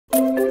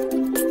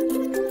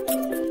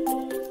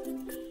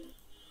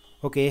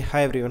Okay,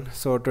 hi everyone.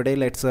 So today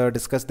let's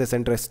discuss this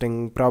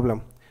interesting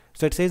problem.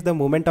 So it says the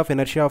moment of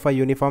inertia of a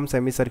uniform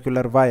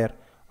semicircular wire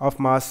of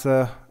mass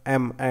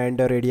m and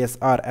radius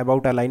r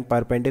about a line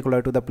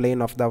perpendicular to the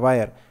plane of the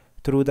wire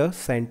through the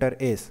center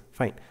is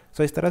fine.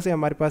 So इस तरह से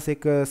हमारे पास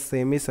एक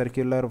semi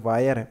circular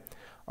wire है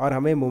और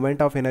हमें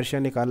moment of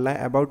inertia निकालना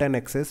है about an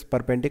axis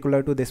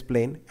perpendicular to this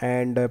plane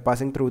and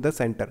passing through the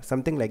centre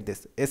something like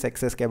this. इस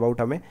एक्सिस के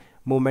अबाउट हमें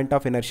मोमेंट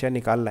ऑफ इनर्शिया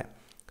निकालना है.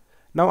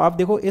 नाउ आप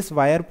देखो इस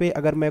वायर पे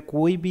अगर मैं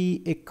कोई भी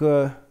एक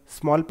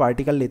स्मॉल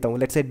पार्टिकल लेता हूँ,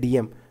 लेट्स से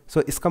डीएम,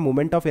 सो इसका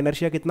मोमेंट ऑफ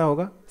इनर्शिया कितना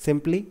होगा?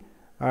 Simply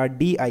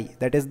D I,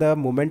 that is the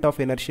moment of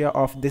inertia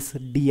of this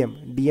DM.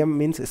 DM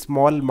means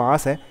small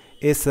mass है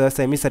इस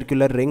सेमी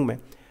सर्कुलर रिंग में.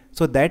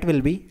 So that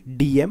will be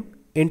DM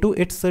into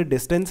its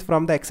distance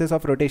from the axis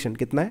of rotation.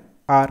 कितना है?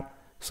 Are.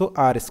 So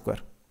are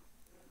square,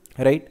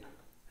 right?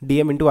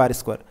 DM into are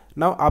square.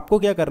 Now आपको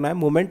क्या करना है?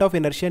 Moment of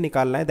inertia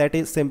निकालना है. That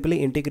is simply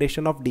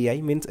integration of D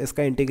I, means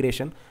इसका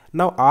integration.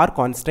 Now are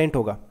constant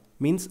होगा,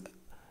 मीन्स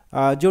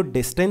जो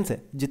डिस्टेंस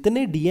है,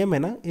 जितने डीएम है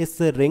ना इस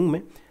रिंग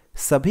में,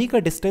 सभी का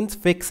डिस्टेंस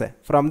फिक्स है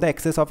from the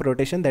axis of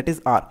rotation, that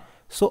is are.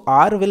 So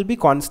are will be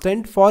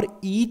constant for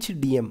each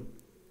DM.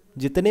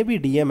 जितने भी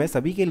डीएम है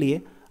सभी के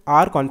लिए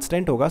आर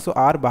कांस्टेंट होगा. सो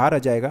आर बाहर आ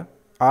जाएगा.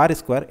 Are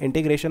square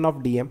integration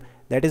of DM,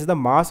 that is the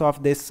mass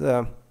of this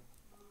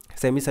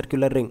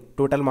semicircular ring,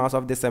 total mass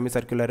of this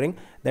semicircular ring,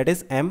 that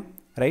is m,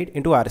 right,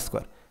 into r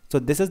square.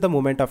 So this is the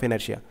moment of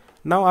inertia.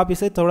 Now आप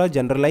इसे थोड़ा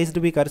generalised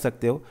भी कर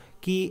सकते हो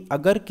कि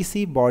अगर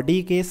किसी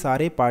बॉडी के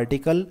सारे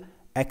पार्टिकल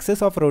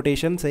एक्सिस ऑफ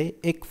रोटेशन से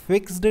एक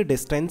फिक्स्ड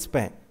डिस्टेंस पे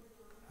हैं,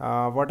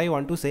 व्हाट आई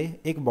वांट टू से,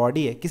 एक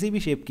बॉडी है किसी भी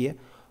शेप की है,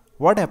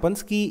 व्हाट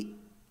हैपन्स कि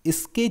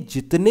इसके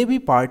जितने भी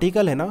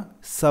पार्टिकल है ना,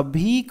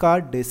 सभी का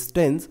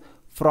distance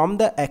from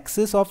the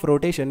axis of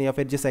rotation या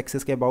फिर जिस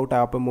एक्सिस के अबाउट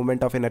आप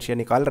मोमेंट ऑफ इनर्शिया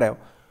निकाल रहे हो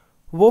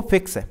वो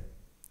फिक्स है.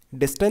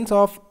 Distance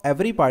of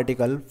every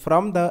particle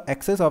from the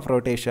axis of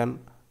rotation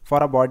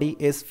for a body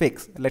is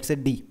fix, let's say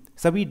D,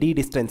 सभी डी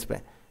डिस्टेंस पे.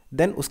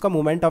 देन उसका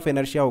मोमेंट ऑफ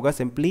इनर्शिया होगा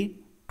simply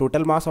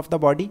total mass of the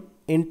body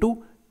into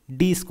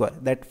D square,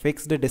 that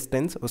fixed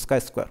distance उसका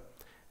square.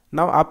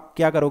 Now आप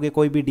क्या करोगे?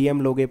 कोई भी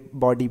डीएम लोगे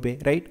बॉडी पे,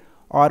 राइट,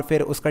 और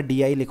फिर उसका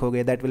डी आई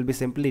लिखोगे, that will be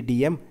simply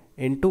DM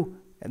into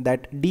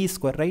that D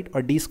square, right,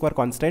 और डी स्क्वायर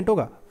कांस्टेंट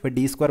होगा. फिर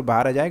डी स्क्वायर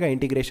बाहर आ जाएगा,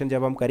 इंटीग्रेशन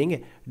जब हम करेंगे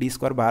डी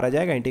स्क्वायर बाहर आ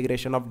जाएगा,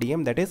 integration of D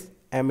M, that is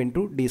M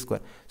into D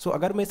square. सो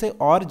अगर मैं इसे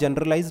और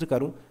जनरलाइज्ड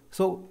करूँ,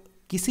 सो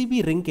किसी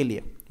भी रिंग के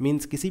लिए,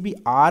 मीन्स किसी भी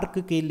आर्क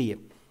के लिए,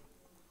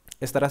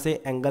 इस तरह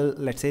से एंगल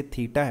लेट्स से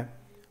थीटा है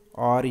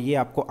और ये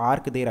आपको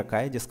आर्क दे रखा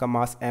है जिसका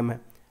मास एम है,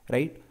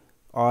 राइट,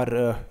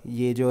 और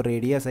ये जो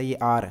रेडियस है ये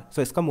आर है.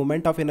 सो इसका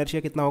मोमेंट ऑफ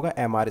इनर्शिया कितना होगा?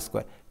 M R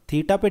square.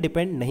 थीटा पे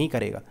डिपेंड नहीं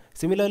करेगा.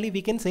 सिमिलरली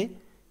वी कैन से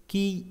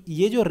कि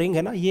ये जो रिंग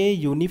है ना ये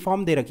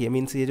यूनिफॉर्म दे रखी है,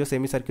 मीन्स ये जो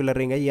सेमी सर्कुलर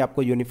रिंग है ये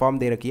आपको यूनिफॉर्म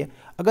दे रखी है.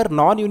 अगर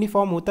नॉन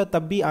यूनिफॉर्म होता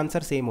तब भी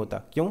आंसर सेम होता.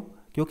 क्यों?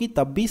 क्योंकि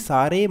तब भी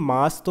सारे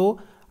मास तो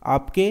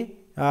आपके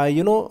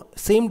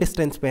सेम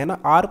डिस्टेंस पे है ना,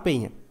 आर पे ही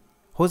हैं.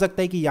 हो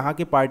सकता है कि यहाँ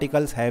के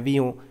पार्टिकल्स हैवी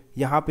हों,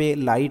 यहाँ पे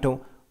लाइट हों,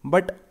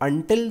 but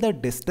until the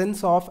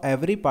distance of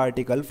every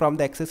particle from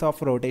the axis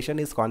of rotation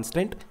is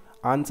constant,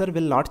 answer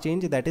will not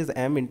change, that is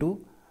M into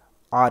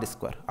are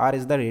square. Are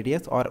is the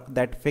radius और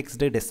that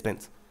fixed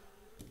distance.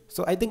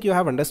 So I think you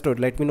have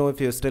understood. Let me know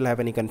if you still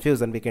have any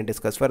confusion. We can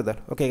discuss further.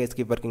 Okay guys,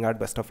 keep working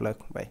hard. Best of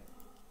luck.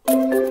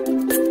 Bye.